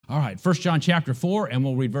All right, 1 John chapter 4, and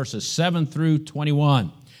we'll read verses 7 through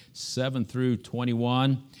 21. 7 through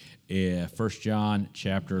 21, 1 John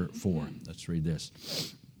chapter 4. Let's read this.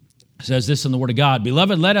 It says this in the Word of God,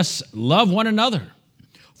 Beloved, let us love one another,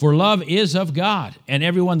 for love is of God, and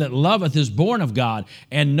everyone that loveth is born of God,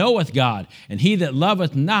 and knoweth God. And he that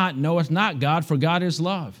loveth not knoweth not God, for God is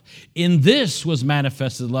love. In this was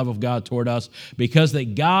manifested the love of God toward us, because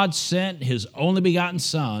that God sent his only begotten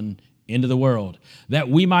Son into the world, that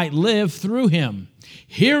we might live through him.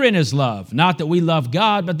 Herein is love, not that we love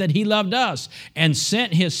God, but that he loved us, and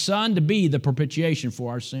sent his Son to be the propitiation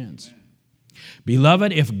for our sins.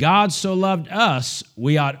 Beloved, if God so loved us,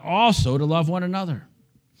 we ought also to love one another.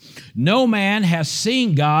 No man has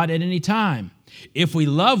seen God at any time. If we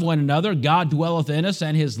love one another, God dwelleth in us,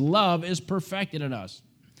 and his love is perfected in us.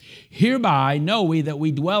 Hereby know we that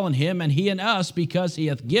we dwell in him, and he in us, because he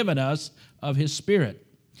hath given us of his Spirit.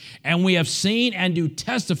 And we have seen and do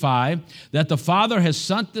testify that the Father has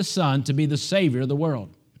sent the Son to be the Savior of the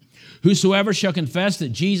world. Whosoever shall confess that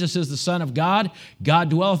Jesus is the Son of God, God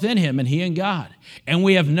dwelleth in him, and he in God. And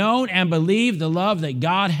we have known and believed the love that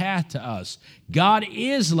God hath to us. God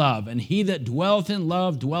is love, and he that dwelleth in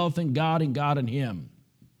love dwelleth in God, and God in him.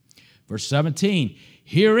 Verse 17,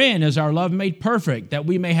 Herein is our love made perfect, that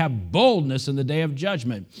we may have boldness in the day of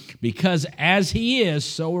judgment, because as he is,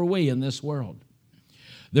 so are we in this world.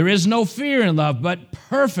 There is no fear in love, but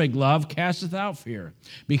perfect love casteth out fear,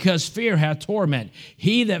 because fear hath torment.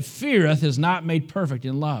 He that feareth is not made perfect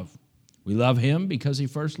in love. We love him because he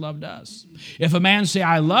first loved us. If a man say,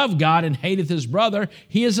 I love God, and hateth his brother,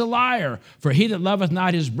 he is a liar. For he that loveth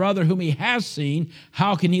not his brother whom he has seen,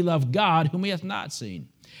 how can he love God whom he hath not seen?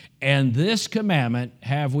 And this commandment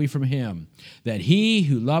have we from him, that he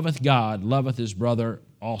who loveth God loveth his brother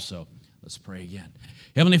also. Let's pray again.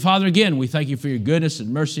 Heavenly Father, again, we thank you for your goodness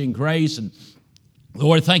and mercy and grace. And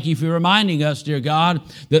Lord, thank you for reminding us, dear God,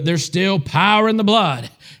 that there's still power in the blood.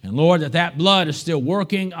 And Lord, that blood is still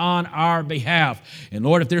working on our behalf. And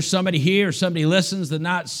Lord, if there's somebody here or somebody listens that's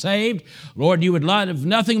not saved, Lord, you would love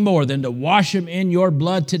nothing more than to wash them in your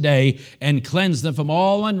blood today and cleanse them from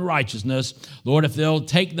all unrighteousness. Lord, if they'll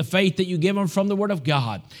take the faith that you give them from the Word of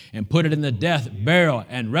God and put it in the death, burial,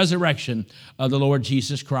 and resurrection of the Lord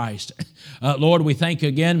Jesus Christ. Lord, we thank you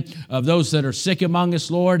again of those that are sick among us,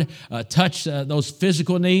 Lord. Touch those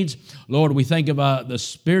physical needs. Lord, we think of the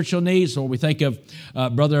spiritual needs. Lord, we think of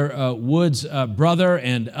Brother Wood's brother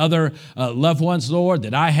and other loved ones, Lord,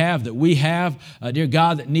 that we have, dear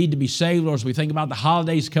God, that need to be saved. Lord, as we think about the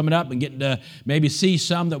holidays coming up and getting to maybe see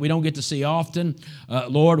some that we don't get to see often,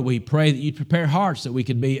 Lord, we pray that you prepare hearts that we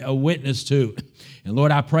could be a witness to. And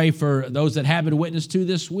Lord, I pray for those that have been witnessed to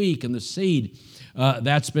this week and the seed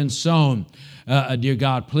that's been sown. Dear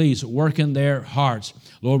God, please work in their hearts.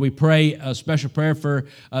 Lord, we pray a special prayer for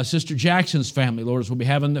Sister Jackson's family, Lord, as we'll be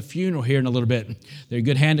having the funeral here in a little bit. Their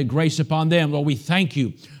good hand of grace upon them. Lord, we thank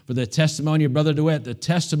you for the testimony of Brother DeWitt, the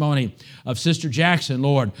testimony of Sister Jackson,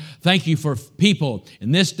 Lord. Thank you for people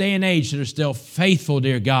in this day and age that are still faithful,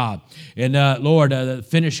 dear God. And Lord,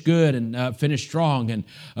 finish good and finish strong. And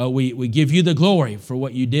we give you the glory for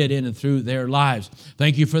what you did in and through their lives.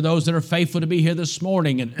 Thank you for those that are faithful to be here this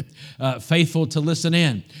morning and faithful to listen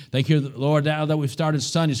in. Thank you, Lord, now that we've started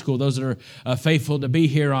Sunday school, those that are faithful to be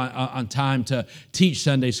here on time to teach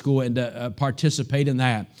Sunday school and to participate in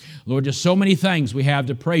that. Lord, just so many things we have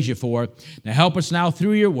to praise you for. Now help us now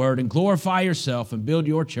through your word and glorify yourself and build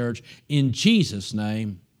your church in Jesus'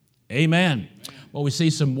 name. Amen. Well, we see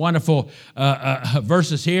some wonderful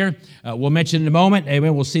verses here. We'll mention in a moment.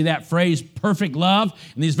 Amen. We'll see that phrase, perfect love.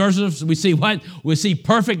 In these verses, we see what? We see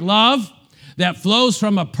perfect love that flows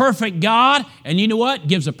from a perfect God, and you know what?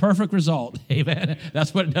 Gives a perfect result. Amen.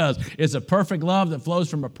 That's what it does. It's a perfect love that flows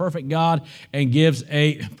from a perfect God and gives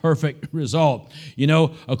a perfect result. You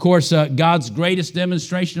know, of course, God's greatest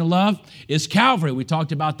demonstration of love is Calvary. We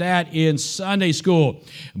talked about that in Sunday school.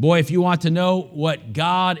 Boy, if you want to know what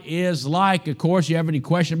God is like, of course, you have any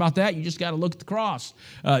question about that, you just got to look at the cross.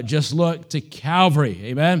 Just look to Calvary.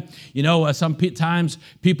 Amen. You know, sometimes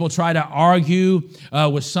people try to argue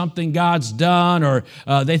with something God's done, or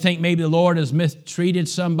they think maybe the Lord has mistreated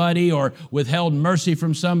somebody or withheld mercy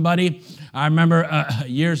from somebody. I remember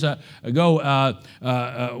years ago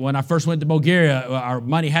when I first went to Bulgaria, our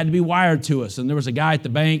money had to be wired to us, and there was a guy at the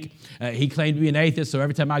bank. He claimed to be an atheist, so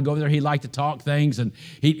every time I go over there, he liked to talk things, and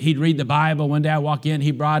he'd read the Bible. One day I walk in,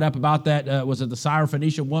 he brought up about that, was it the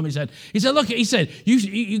Syrophoenician woman? He said, look, he said,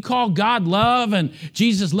 you call God love and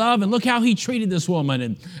Jesus love, and look how he treated this woman,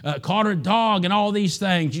 and called her a dog and all these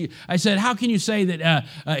things. I said, how how can you say that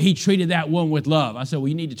he treated that one with love? I said, well,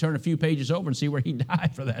 you need to turn a few pages over and see where he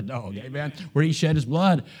died for that dog, amen, where he shed his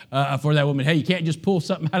blood for that woman. Hey, you can't just pull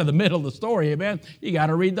something out of the middle of the story, amen. You got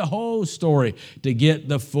to read the whole story to get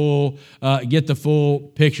the full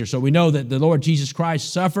picture. So we know that the Lord Jesus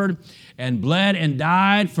Christ suffered and bled and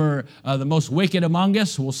died for the most wicked among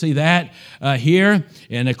us. We'll see that here.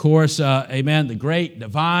 And of course, amen, the great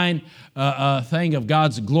divine thing of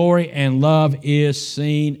God's glory and love is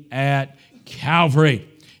seen at Calvary.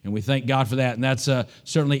 And we thank God for that. And that's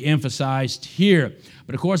certainly emphasized here.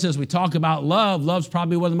 But of course, as we talk about love, love's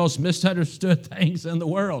probably one of the most misunderstood things in the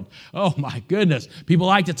world. Oh my goodness. People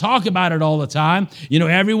like to talk about it all the time. You know,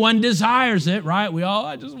 everyone desires it, right?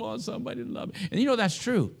 I just want somebody to love me. And you know, that's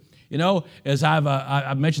true. You know, as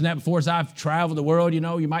I've mentioned that before, as I've traveled the world, you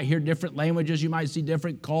know, you might hear different languages, you might see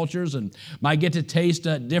different cultures, and might get to taste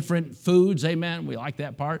different foods, amen. We like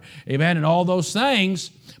that part, amen, and all those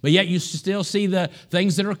things. But yet you still see the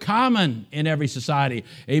things that are common in every society,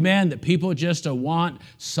 amen, that people just want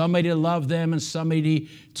somebody to love them and somebody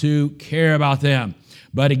to care about them.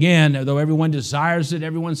 But again, though everyone desires it,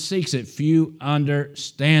 everyone seeks it, few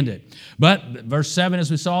understand it. But verse 7,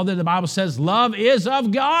 as we saw there, the Bible says, love is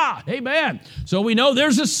of God. Amen. So we know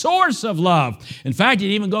there's a source of love. In fact, it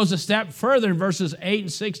even goes a step further in verses 8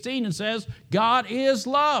 and 16 and says, God is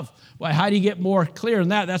love. Well, how do you get more clear than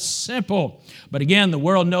that? That's simple. But again, the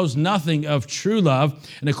world knows nothing of true love.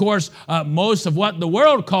 And of course, most of what the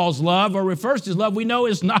world calls love or refers to as love, we know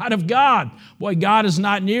is not of God. Boy, God is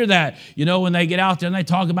not near that. You know, when they get out there and they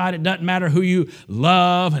talk about it, doesn't matter who you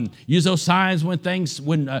love, and use those signs when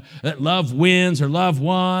that love wins or love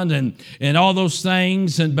won and all those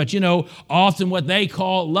things. But you know, often what they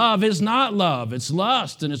call love is not love. It's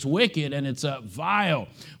lust and it's wicked and it's vile.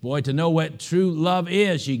 Boy, to know what true love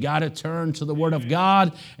is, you got to turn to the Word of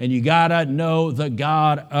God, and you got to know the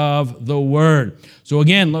God of the Word. So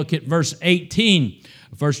again, look at verse 18.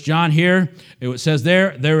 1 John here, it says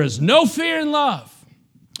there is no fear in love,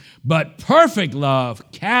 but perfect love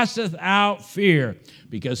casteth out fear,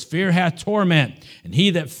 because fear hath torment, and he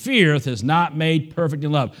that feareth is not made perfect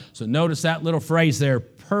in love. So notice that little phrase there,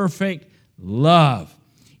 perfect love.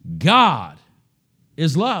 God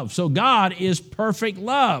is love. So God is perfect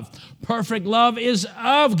love. Perfect love is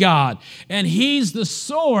of God. And He's the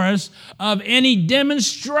source of any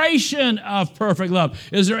demonstration of perfect love.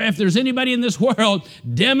 If there's anybody in this world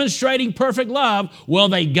demonstrating perfect love, well,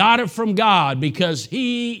 they got it from God, because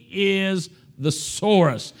He is the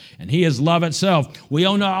source, and He is love itself. We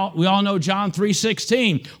all know John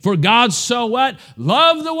 3:16. For God so what?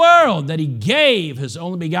 Loved the world, that He gave His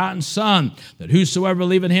only begotten Son, that whosoever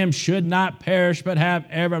believe in Him should not perish, but have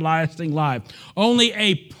everlasting life. Only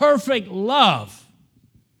a perfect love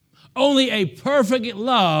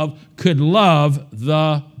could love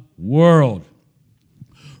the world.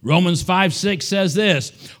 Romans 5:6 says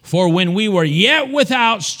this, for when we were yet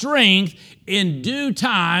without strength, in due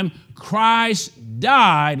time Christ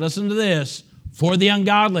died, listen to this, for the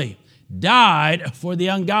ungodly. Died for the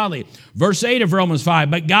ungodly. Verse 8 of Romans 5,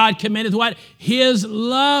 but God commendeth what? His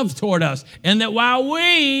love toward us. And that while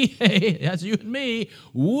we, that's you and me,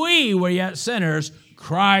 we were yet sinners,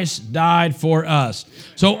 Christ died for us.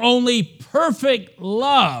 So only perfect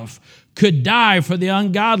love could die for the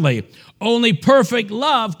ungodly. Only perfect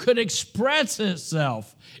love could express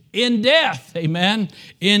itself in death, amen,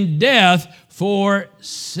 in death for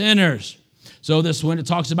sinners. So this, when it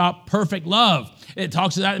talks about perfect love, it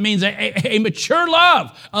means a mature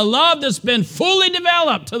love, a love that's been fully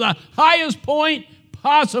developed to the highest point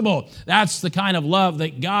possible. That's the kind of love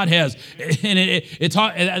that God has. And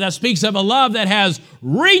that speaks of a love that has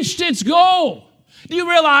reached its goal. Do you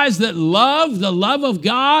realize that love, the love of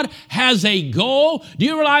God, has a goal? Do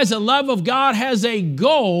you realize the love of God has a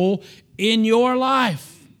goal in your life?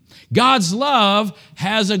 God's love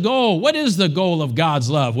has a goal. What is the goal of God's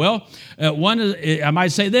love? Well, I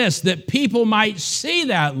might say this, that people might see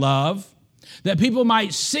that love,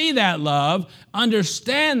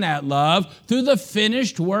 understand that love through the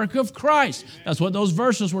finished work of Christ. That's what those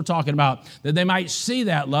verses were talking about, that they might see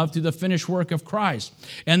that love through the finished work of Christ.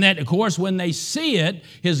 And that, of course, when they see it,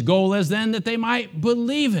 His goal is then that they might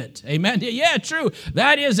believe it. Amen? Yeah, true.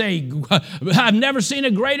 That is I've never seen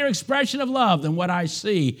a greater expression of love than what I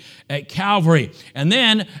see at Calvary. And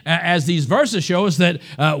then, as these verses show us, that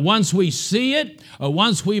once we see it,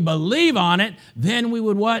 once we believe on it, then we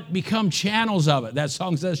would what? Become channels of it. That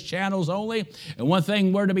song says channels only. And one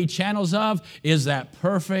thing we're to be channels of is that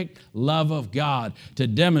perfect love of God, to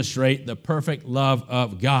demonstrate the perfect love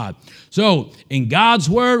of God. So in God's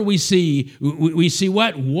Word, we see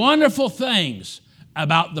what? Wonderful things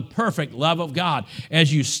about the perfect love of God.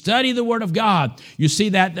 As you study the Word of God, you see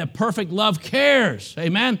that the perfect love cares.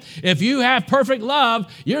 Amen? If you have perfect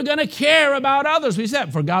love, you're going to care about others. We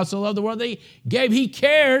said, for God so loved the world that He gave. He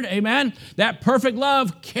cared. Amen? That perfect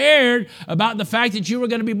love cared about the fact that you were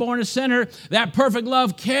going to be born a sinner. That perfect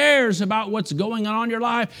love cares about what's going on in your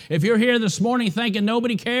life. If you're here this morning thinking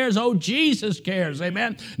nobody cares, oh, Jesus cares.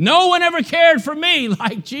 Amen? No one ever cared for me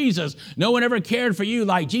like Jesus. No one ever cared for you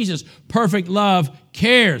like Jesus. Perfect love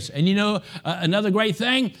cares. And you know, another great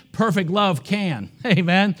thing, perfect love can.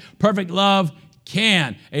 Amen. Perfect love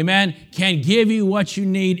can. Amen. Can give you what you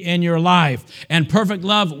need in your life. And perfect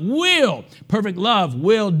love will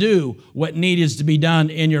do what needs to be done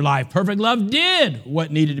in your life. Perfect love did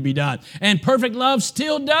what needed to be done. And perfect love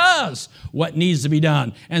still does what needs to be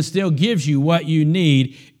done and still gives you what you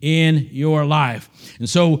need in your life. And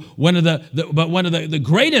so one of the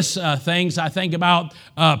greatest things I think about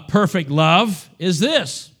perfect love is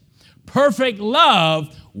this. Perfect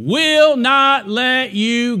love will not let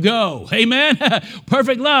you go. Amen?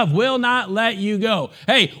 Perfect love will not let you go.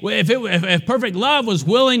 Hey, if perfect love was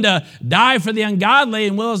willing to die for the ungodly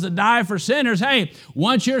and wills to die for sinners, hey,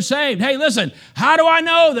 once you're saved, hey, listen, how do I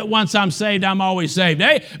know that once I'm saved, I'm always saved?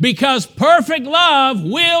 Hey, because perfect love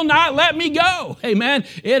will not let me go. Amen?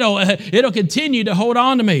 It'll continue to hold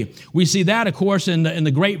on to me. We see that, of course, in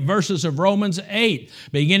the great verses of Romans 8,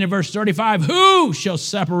 beginning in verse 35. Who shall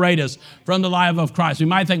separate us from the love of Christ? We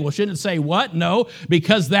might think, well, shouldn't it say what? No,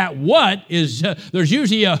 because that what is, there's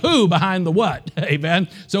usually a who behind the what. Amen?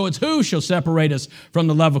 So it's who shall separate us from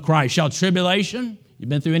the love of Christ? Shall tribulation? You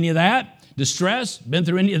been through any of that? Distress? Been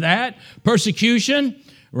through any of that? Persecution?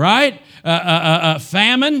 Right?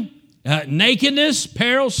 Famine? Nakedness?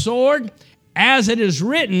 Peril? Sword? As it is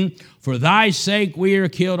written, for thy sake we are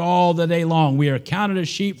killed all the day long. We are counted as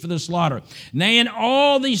sheep for the slaughter. Nay, in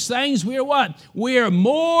all these things we are what? We are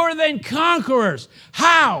more than conquerors.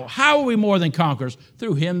 How? How are we more than conquerors?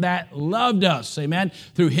 Through Him that loved us. Amen?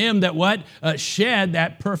 Through Him that what? Shed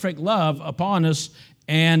that perfect love upon us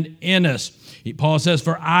and in us. Paul says,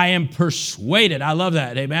 for I am persuaded. I love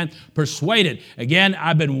that, amen? Persuaded. Again,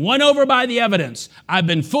 I've been won over by the evidence. I've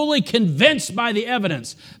been fully convinced by the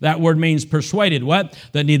evidence. That word means persuaded. What?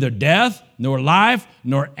 That neither death, nor life,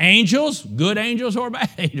 nor angels, good angels or bad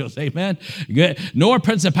angels, amen? Good, nor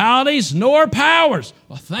principalities, nor powers.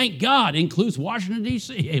 Well, thank God, includes Washington,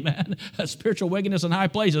 D.C., amen? Spiritual wickedness in high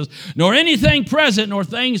places. Nor anything present, nor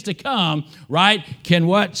things to come, right, can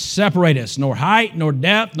what? Separate us. Nor height, nor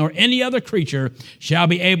depth, nor any other creature shall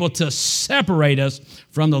be able to separate us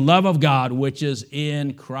from the love of God, which is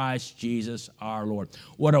in Christ Jesus our Lord.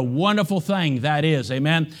 What a wonderful thing that is,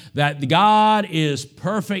 amen? That God is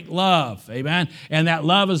perfect love, amen? And that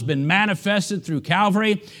love has been manifested through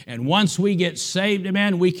Calvary. And once we get saved,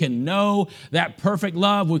 amen, we can know that perfect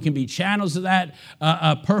love. We can be channels of that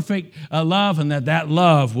perfect love, and that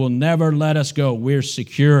love will never let us go. We're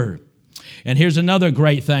secure. And here's another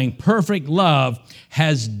great thing. Perfect love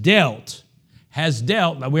has dealt.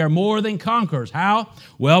 Now, we are more than conquerors. How?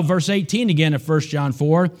 Well, verse 18 again of 1 John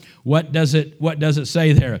 4. What does it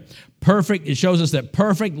say there? It shows us that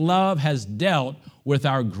perfect love has dealt with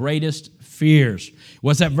our greatest fears.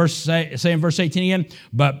 What's that verse say in verse 18 again?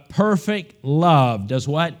 But perfect love does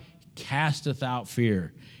what? Casteth out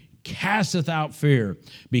fear. Casteth out fear,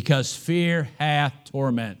 because fear hath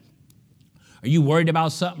torment. Are you worried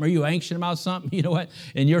about something? Are you anxious about something? You know what?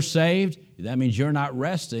 And you're saved, that means you're not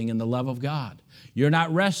resting in the love of God. You're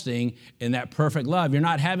not resting in that perfect love. You're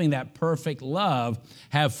not having that perfect love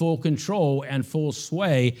have full control and full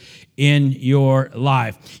sway in your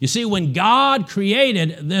life. You see, when God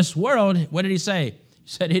created this world, what did He say? He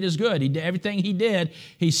said, it is good. Everything He did,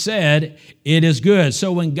 He said, it is good.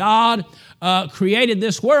 So when God created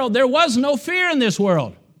this world, there was no fear in this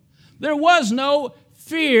world. There was no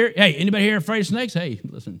fear. Hey, anybody here afraid of snakes? Hey,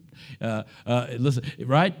 listen,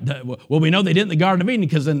 right? Well, we know they didn't in the Garden of Eden,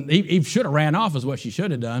 because then Eve should have ran off, is what she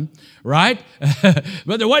should have done, right?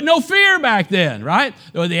 But there wasn't no fear back then, right?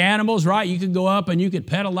 There were the animals, right? You could go up and you could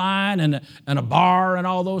pet a lion and a bar and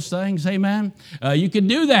all those things, amen? You could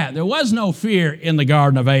do that. There was no fear in the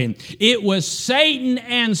Garden of Eden. It was Satan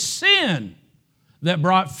and sin that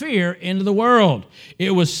brought fear into the world.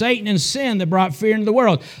 It was Satan and sin that brought fear into the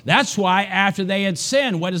world. That's why after they had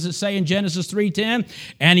sinned, what does it say in Genesis 3:10?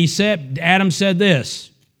 And Adam said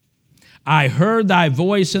this, I heard thy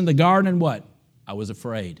voice in the garden, and what? I was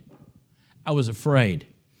afraid. I was afraid.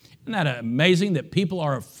 Isn't that amazing that people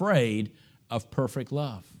are afraid of perfect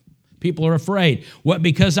love? People are afraid. What?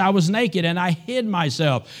 Because I was naked and I hid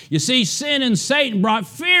myself. You see, sin and Satan brought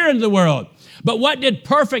fear into the world. But what did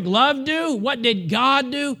perfect love do? What did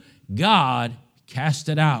God do? God cast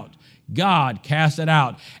it out. God cast it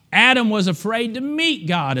out. Adam was afraid to meet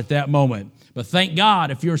God at that moment. But thank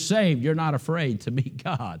God, if you're saved, you're not afraid to meet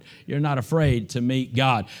God. You're not afraid to meet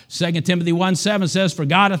God. 2 Timothy 1:7 says, "For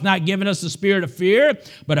God hath not given us the spirit of fear,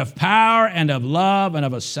 but of power and of love and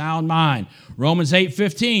of a sound mind." Romans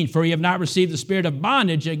 8:15, "For ye have not received the spirit of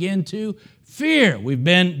bondage again to fear." We've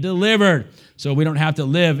been delivered, so we don't have to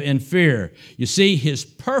live in fear. You see, his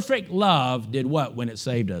perfect love did what when it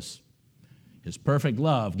saved us? His perfect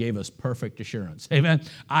love gave us perfect assurance. Amen.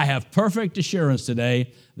 I have perfect assurance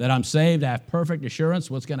today that I'm saved. I have perfect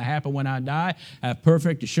assurance what's going to happen when I die. I have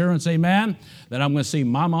perfect assurance, amen, that I'm going to see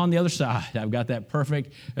Mama on the other side. I've got that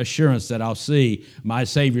perfect assurance that I'll see my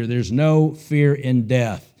Savior. There's no fear in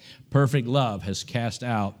death. Perfect love has cast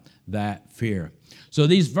out that fear. So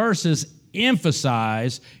these verses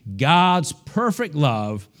emphasize God's perfect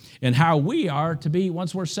love and how we are to be,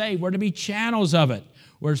 once we're saved, we're to be channels of it.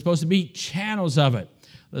 We're supposed to be channels of it.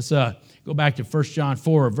 Let's go back to 1 John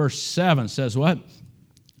 4, verse 7 says what?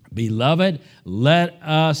 "Beloved, let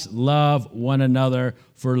us love one another,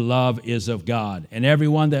 for love is of God. And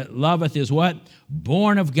everyone that loveth is what?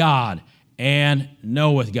 Born of God and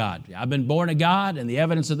knoweth God." I've been born of God, and the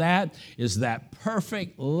evidence of that is that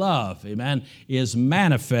perfect love, amen, is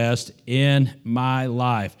manifest in my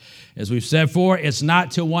life. As we've said before, it's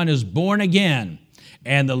not till one is born again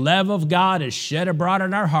and the love of God is shed abroad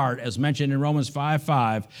in our heart, as mentioned in Romans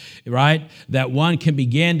 5:5, right, that one can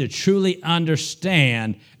begin to truly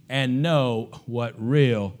understand and know what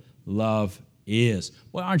real love is.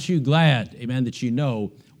 Well, aren't you glad, amen, that you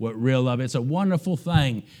know what real love is? It's a wonderful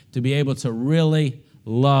thing to be able to really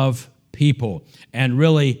love people and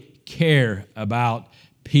really care about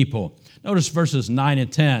people. Notice verses 9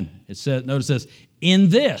 and 10. Notice this, in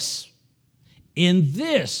this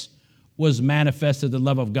was manifested the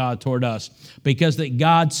love of God toward us, because that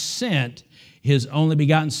God sent his only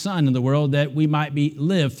begotten Son in the world that we might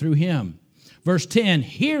live through him. Verse 10,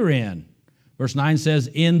 herein. Verse 9 says,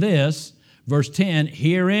 in this. Verse 10,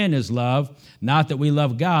 herein is love, not that we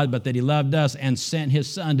love God, but that he loved us and sent his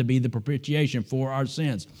Son to be the propitiation for our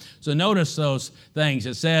sins. So notice those things.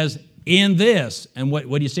 It says, in this. And what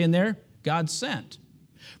do you see in there? God sent.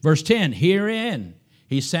 Verse 10, herein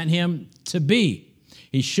he sent him to be.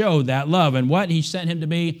 He showed that love. And what? He sent him to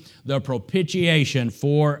be the propitiation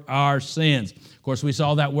for our sins. Of course, we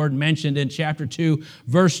saw that word mentioned in chapter 2,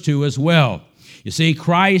 verse 2 as well. You see,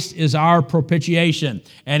 Christ is our propitiation,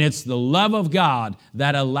 and it's the love of God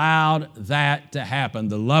that allowed that to happen,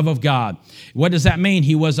 the love of God. What does that mean?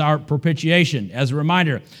 He was our propitiation. As a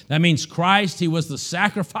reminder, that means Christ, he was the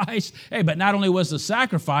sacrifice. Hey, but not only was the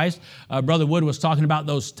sacrifice, Brother Wood was talking about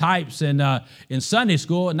those types in Sunday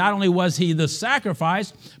school. Not only was he the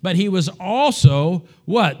sacrifice, but he was also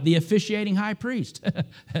what? The officiating high priest.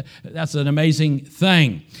 That's an amazing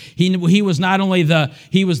thing. He was not only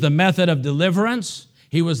he was the method of deliverance,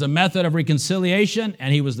 he was the method of reconciliation,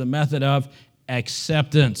 and he was the method of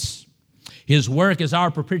acceptance. His work as our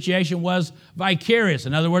propitiation was vicarious.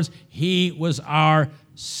 In other words, he was our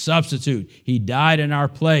substitute. He died in our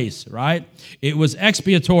place, right? It was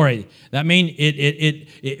expiatory. That means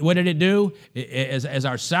what did it do? As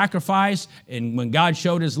our sacrifice, and when God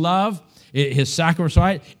showed his love, his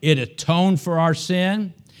sacrifice, it atoned for our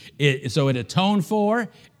sin. So it atoned for,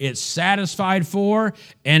 it satisfied for,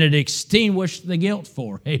 and it extinguished the guilt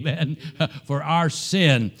for, amen, for our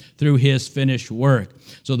sin through his finished work.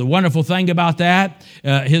 So the wonderful thing about that,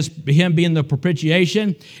 him being the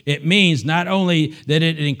propitiation, it means not only that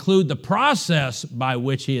it included the process by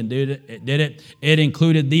which he did it, it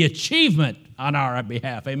included the achievement on our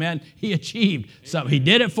behalf, amen. He achieved something. He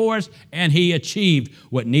did it for us, and he achieved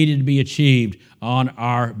what needed to be achieved on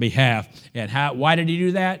our behalf. And why did he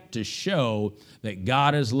do that? To show that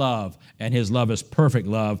God is love, and his love is perfect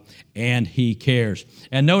love, and he cares.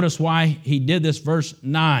 And notice why he did this, verse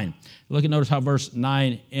 9. Notice how verse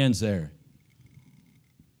 9 ends there.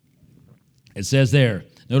 It says there,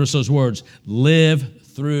 notice those words, live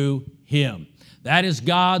through him. That is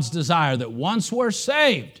God's desire, that once we're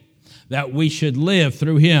saved, that we should live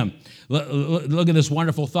through him. Look at this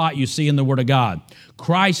wonderful thought you see in the Word of God.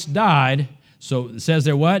 Christ died, so it says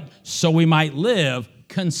there what? So we might live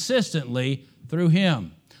consistently through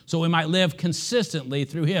him. So we might live consistently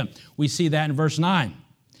through him. We see that in verse 9.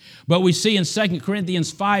 But we see in 2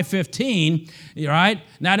 Corinthians 5:15, right?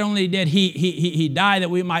 Not only did he die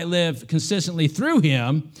that we might live consistently through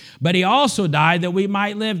him, but he also died that we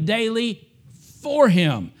might live daily for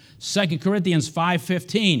him. 2 Corinthians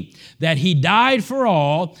 5:15, that he died for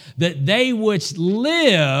all, that they which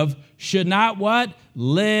live should not what?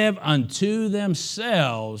 Live unto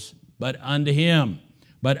themselves, but unto him.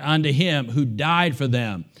 but unto him who died for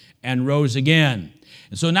them and rose again.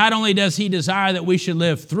 And so not only does he desire that we should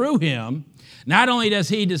live through him, not only does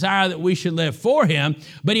he desire that we should live for him,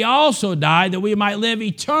 but he also died that we might live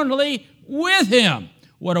eternally with him.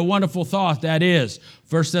 What a wonderful thought that is.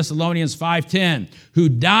 1 Thessalonians 5:10, who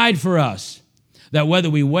died for us, that whether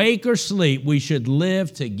we wake or sleep, we should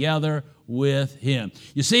live together with him.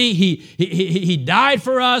 You see, he died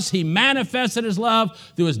for us. He manifested his love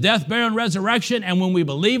through his death, burial, and resurrection. And when we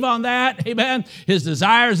believe on that, amen, his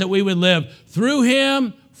desire is that we would live through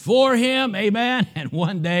him, for him, amen, and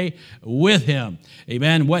one day with him.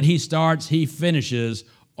 Amen. What he starts, he finishes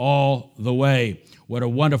all the way. What a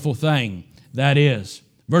wonderful thing that is.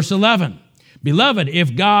 Verse 11, beloved,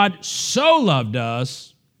 if God so loved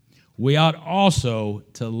us, we ought also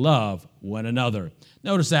to love one another.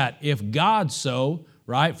 Notice that, if God so,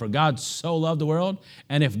 right, for God so loved the world,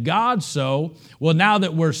 and if God so, well, now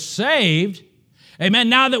that we're saved, amen,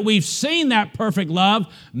 now that we've seen that perfect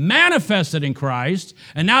love manifested in Christ,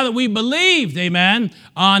 and now that we believed, amen,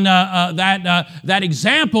 on that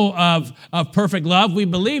example of perfect love, we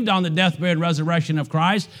believed on the death, burial, and resurrection of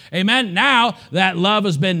Christ, amen, now that love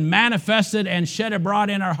has been manifested and shed abroad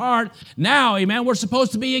in our heart, now, amen, we're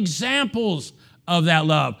supposed to be examples of that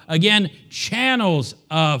love. Again, channels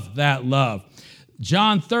of that love.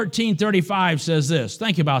 John 13:35 says this.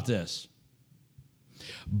 Think about this.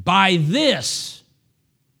 By this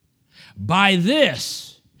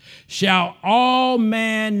shall all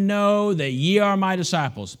men know that ye are my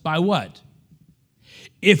disciples. By what?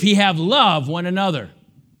 If ye have love one another.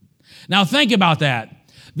 Now think about that.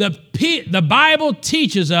 The Bible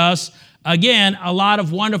teaches us, again, a lot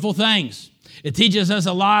of wonderful things. It teaches us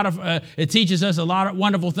a lot of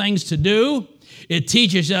wonderful things to do. It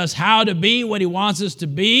teaches us how to be what he wants us to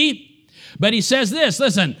be. But he says this,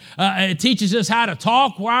 listen, it teaches us how to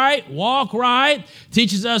talk right, walk right,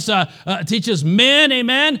 teaches men,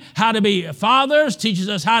 amen, how to be fathers, teaches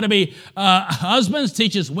us how to be husbands,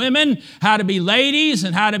 teaches women how to be ladies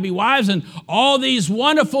and how to be wives, and all these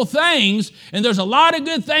wonderful things. And there's a lot of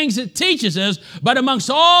good things it teaches us, but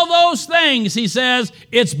amongst all those things, he says,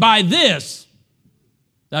 it's by this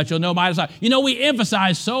that you'll know my disciple. You know, we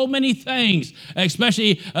emphasize so many things,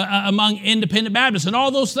 especially among independent Baptists, and all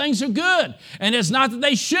those things are good. And it's not that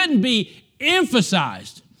they shouldn't be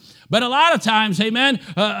emphasized. But a lot of times, amen,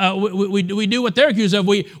 we do what they're accused of.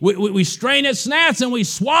 We strain at gnats and we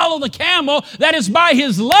swallow the camel. That is by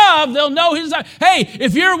his love, they'll know his love. Hey,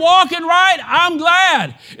 if you're walking right, I'm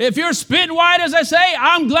glad. If you're spitting white, as I say,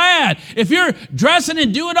 I'm glad. If you're dressing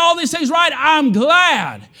and doing all these things right, I'm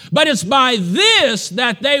glad. But it's by this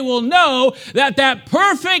that they will know that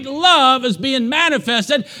perfect love is being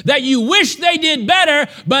manifested, that you wish they did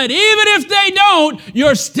better, but even if they don't,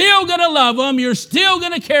 you're still going to love them, you're still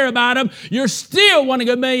going to care about them, you're still wanting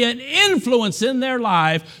to be an influence in their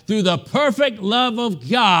life through the perfect love of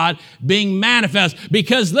God being manifest.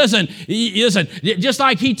 Because listen, just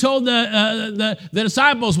like he told the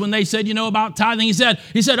disciples when they said, about tithing, he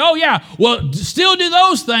said, oh yeah, well, still do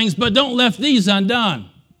those things, but don't left these undone.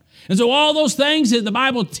 And so all those things that the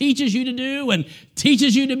Bible teaches you to do and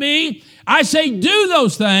teaches you to be, I say do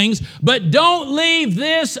those things, but don't leave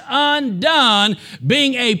this undone,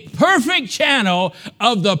 being a perfect channel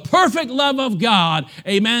of the perfect love of God,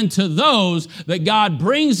 amen, to those that God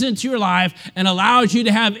brings into your life and allows you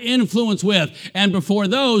to have influence with, and before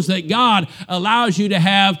those that God allows you to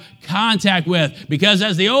have contact with. Because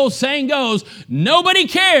as the old saying goes, nobody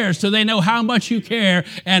cares till they know how much you care,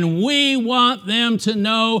 and we want them to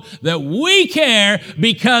know that we care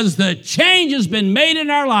because the change has been made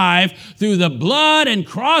in our life through the blood and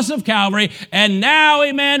cross of Calvary, and now,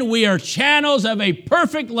 amen, we are channels of a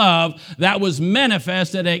perfect love that was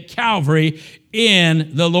manifested at Calvary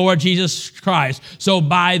in the Lord Jesus Christ. So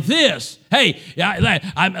by this, hey,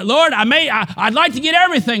 Lord, I'd like to get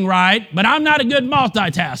everything right, but I'm not a good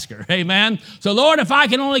multitasker, amen? So Lord, if I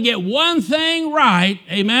can only get one thing right,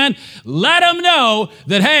 amen, let them know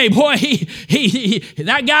that, hey, boy,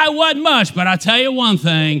 that guy wasn't much, but I tell you one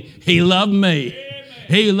thing, he loved me.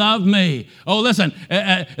 He loved me. Oh, listen,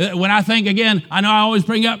 when I think again, I know I always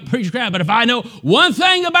bring up Preacher Crab, but if I know one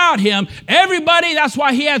thing about him, everybody, that's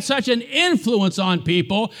why he had such an influence on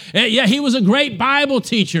people. Yeah, he was a great Bible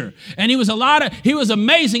teacher, and he was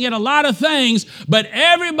amazing at a lot of things, but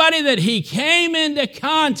everybody that he came into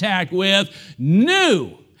contact with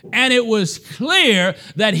knew, and it was clear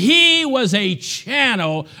that he was a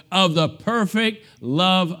channel of the perfect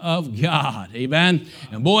love of God. Amen.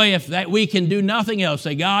 And boy, if that we can do nothing else,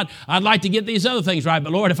 say, God, I'd like to get these other things right,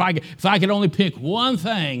 but Lord, if I could only pick one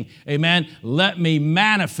thing, amen, let me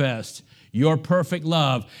manifest your perfect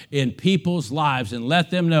love in people's lives and let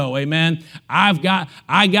them know, amen, I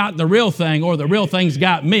got the real thing, or the real thing's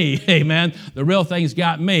got me, amen. The real thing's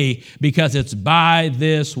got me because it's by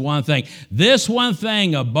this one thing. This one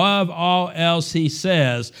thing above all else, he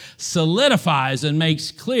says, solidifies and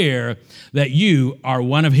makes clear that you are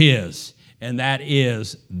one of his, and that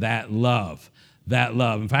is that love. That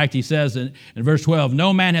love. In fact, he says in verse 12,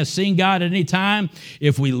 no man has seen God at any time.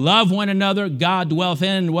 If we love one another, God dwelleth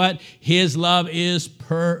in what? His love is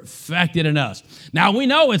perfected in us. Now, we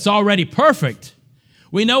know it's already perfect.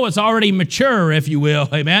 We know it's already mature, if you will,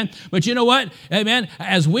 amen? But you know what, amen?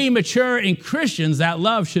 As we mature in Christians, that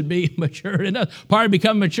love should be matured in us. Part of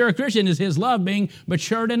becoming a mature Christian is his love being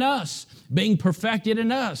matured in us, being perfected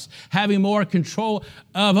in us, having more control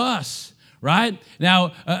of us. Right?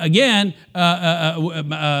 Now, again,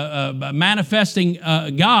 manifesting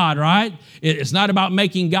God, right? It's not about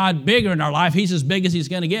making God bigger in our life. He's as big as he's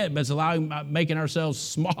going to get, but it's making ourselves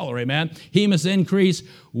smaller, amen? He must increase,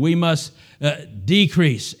 we must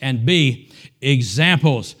decrease and be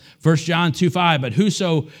examples. 1 John 2:5, but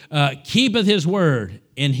whoso keepeth his word,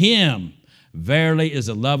 in him verily is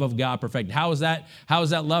the love of God perfected. How is that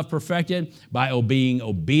love perfected? By being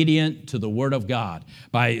obedient to the Word of God,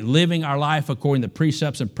 by living our life according to the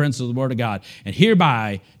precepts and principles of the Word of God. And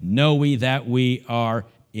hereby know we that we are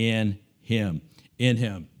in Him. In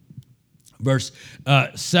Him. Verse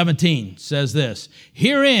 17 says this,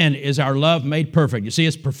 herein is our love made perfect. You see,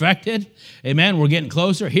 it's perfected. Amen. We're getting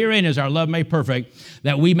closer. Herein is our love made perfect,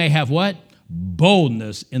 that we may have what?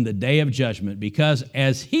 Boldness in the day of judgment, because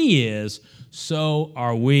as He is, so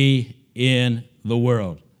are we in the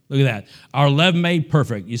world. Look at that. Our love made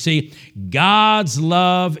perfect. You see, God's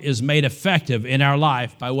love is made effective in our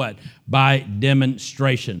life by what? By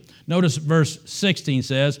demonstration. Notice verse 16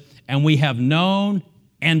 says, and we have known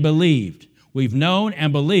and believed. We've known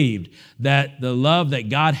and believed that the love that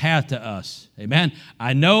God hath to us. Amen.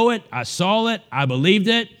 I know it. I saw it. I believed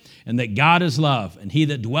it. And that God is love, and he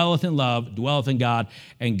that dwelleth in love dwelleth in God,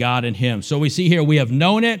 and God in him. So we see here we have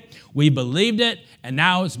known it, we believed it, and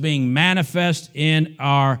now it's being manifest in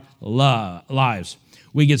our lives.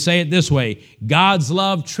 We could say it this way, God's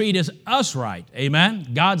love treated us right. Amen?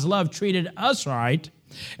 God's love treated us right,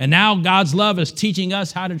 and now God's love is teaching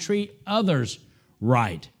us how to treat others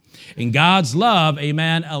right. And God's love,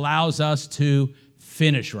 amen, allows us to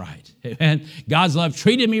finish right. Amen? God's love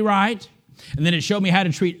treated me right, and then it showed me how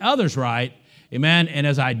to treat others right, amen? And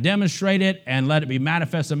as I demonstrate it and let it be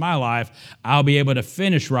manifest in my life, I'll be able to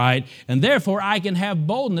finish right, and therefore I can have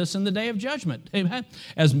boldness in the day of judgment, amen?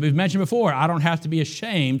 As we've mentioned before, I don't have to be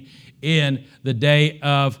ashamed in the day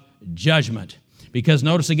of judgment. Because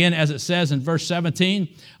notice again, as it says in verse 17,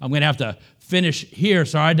 I'm going to have to finish here,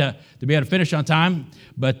 to be able to finish on time,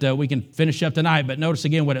 but we can finish up tonight. But notice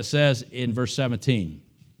again what it says in verse 17.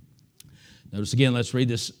 Notice again, let's read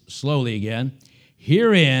this slowly again.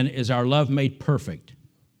 Herein is our love made perfect,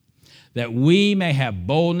 that we may have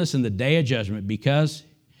boldness in the day of judgment, because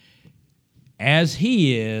as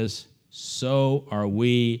he is, so are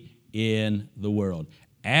we in the world.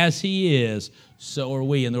 As he is, so are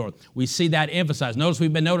we in the world. We see that emphasized.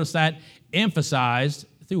 Notice that emphasized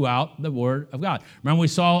throughout the Word of God. Remember we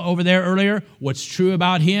saw over there earlier, what's true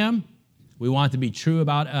about him, we want it to be true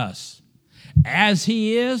about us. As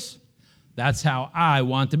he is, that's how I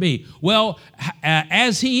want to be. Well,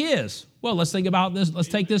 as he is, well, let's think about this. Let's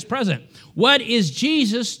take this present. What is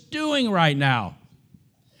Jesus doing right now?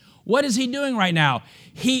 What is he doing right now?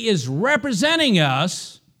 He is representing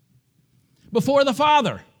us before the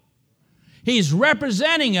Father. He's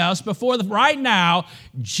representing us right now.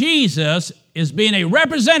 Jesus is being a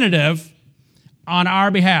representative on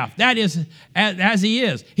our behalf. That is as he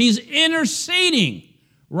is. He's interceding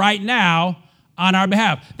right now on our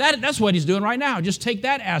behalf. That's what he's doing right now. Just take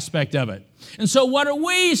that aspect of it. And so what are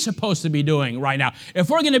we supposed to be doing right now? If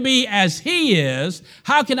we're going to be as he is,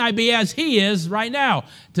 how can I be as he is right now?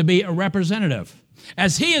 To be a representative.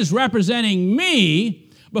 As he is representing me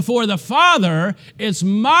before the Father, it's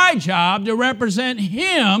my job to represent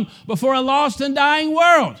him before a lost and dying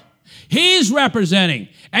world. He's representing.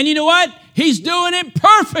 And you know what? He's doing it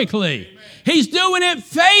perfectly. Amen. He's doing it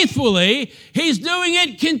faithfully. He's doing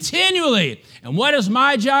it continually. And what is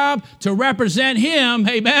my job? To represent him,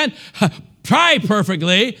 amen, try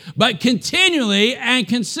perfectly, but continually and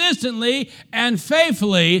consistently and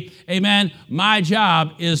faithfully, amen, my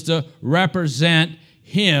job is to represent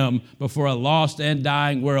him before a lost and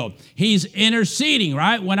dying world. He's interceding,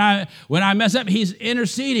 right? When I mess up, he's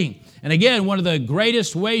interceding. And again, one of the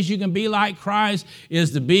greatest ways you can be like Christ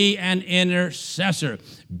is to be an intercessor.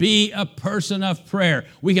 Be a person of prayer.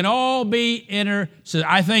 We can all be intercessors.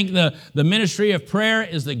 I think the ministry of prayer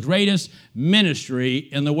is the greatest ministry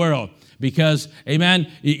in the world because,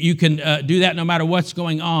 amen, you can do that no matter what's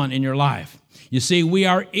going on in your life. You see, we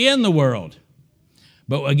are in the world,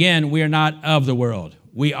 but again, we are not of the world.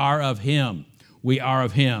 We are of Him. We are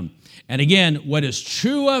of Him. And again, what is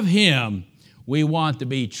true of Him, we want to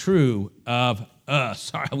be true of us.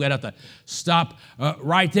 Sorry, I'm going to have to stop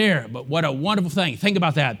right there. But what a wonderful thing. Think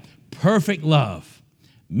about that. Perfect love.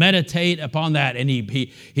 Meditate upon that. And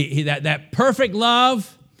that perfect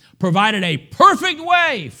love provided a perfect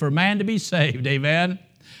way for man to be saved. Amen.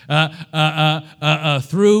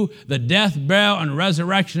 Through the death, burial, and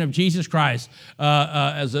resurrection of Jesus Christ.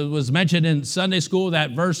 As it was mentioned in Sunday school,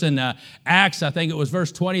 that verse in Acts, I think it was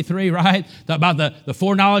verse 23, right? About the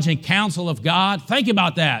foreknowledge and counsel of God. Think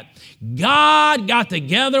about that. God got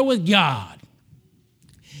together with God.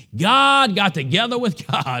 God got together with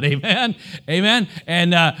God. Amen? Amen?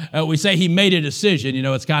 And we say He made a decision. You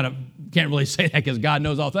know, it's kind of, can't really say that because God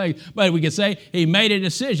knows all things, but we can say He made a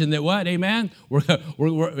decision that what? Amen?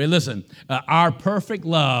 Listen, our perfect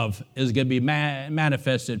love is going to be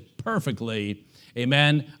manifested perfectly,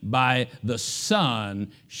 amen, by the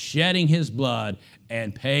Son shedding His blood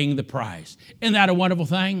and paying the price. Isn't that a wonderful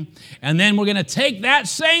thing? And then we're going to take that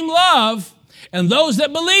same love and those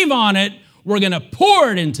that believe on it, we're going to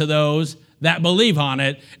pour it into those that believe on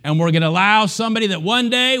it, and we're going to allow somebody that one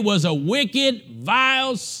day was a wicked,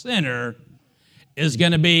 vile sinner is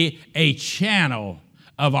going to be a channel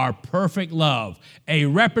of our perfect love, a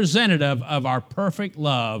representative of our perfect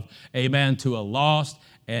love, amen, to a lost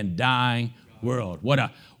and dying world.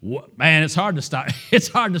 Man, it's hard to stop. It's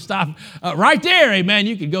hard to stop right there, amen.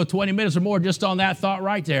 You could go 20 minutes or more just on that thought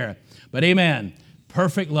right there. But amen,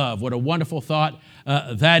 perfect love. What a wonderful thought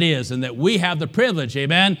that is, and that we have the privilege,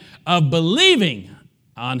 amen, of believing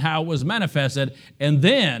on how it was manifested and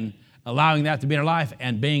then allowing that to be in our life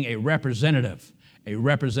and being a representative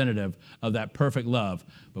of that perfect love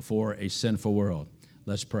before a sinful world.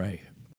 Let's pray.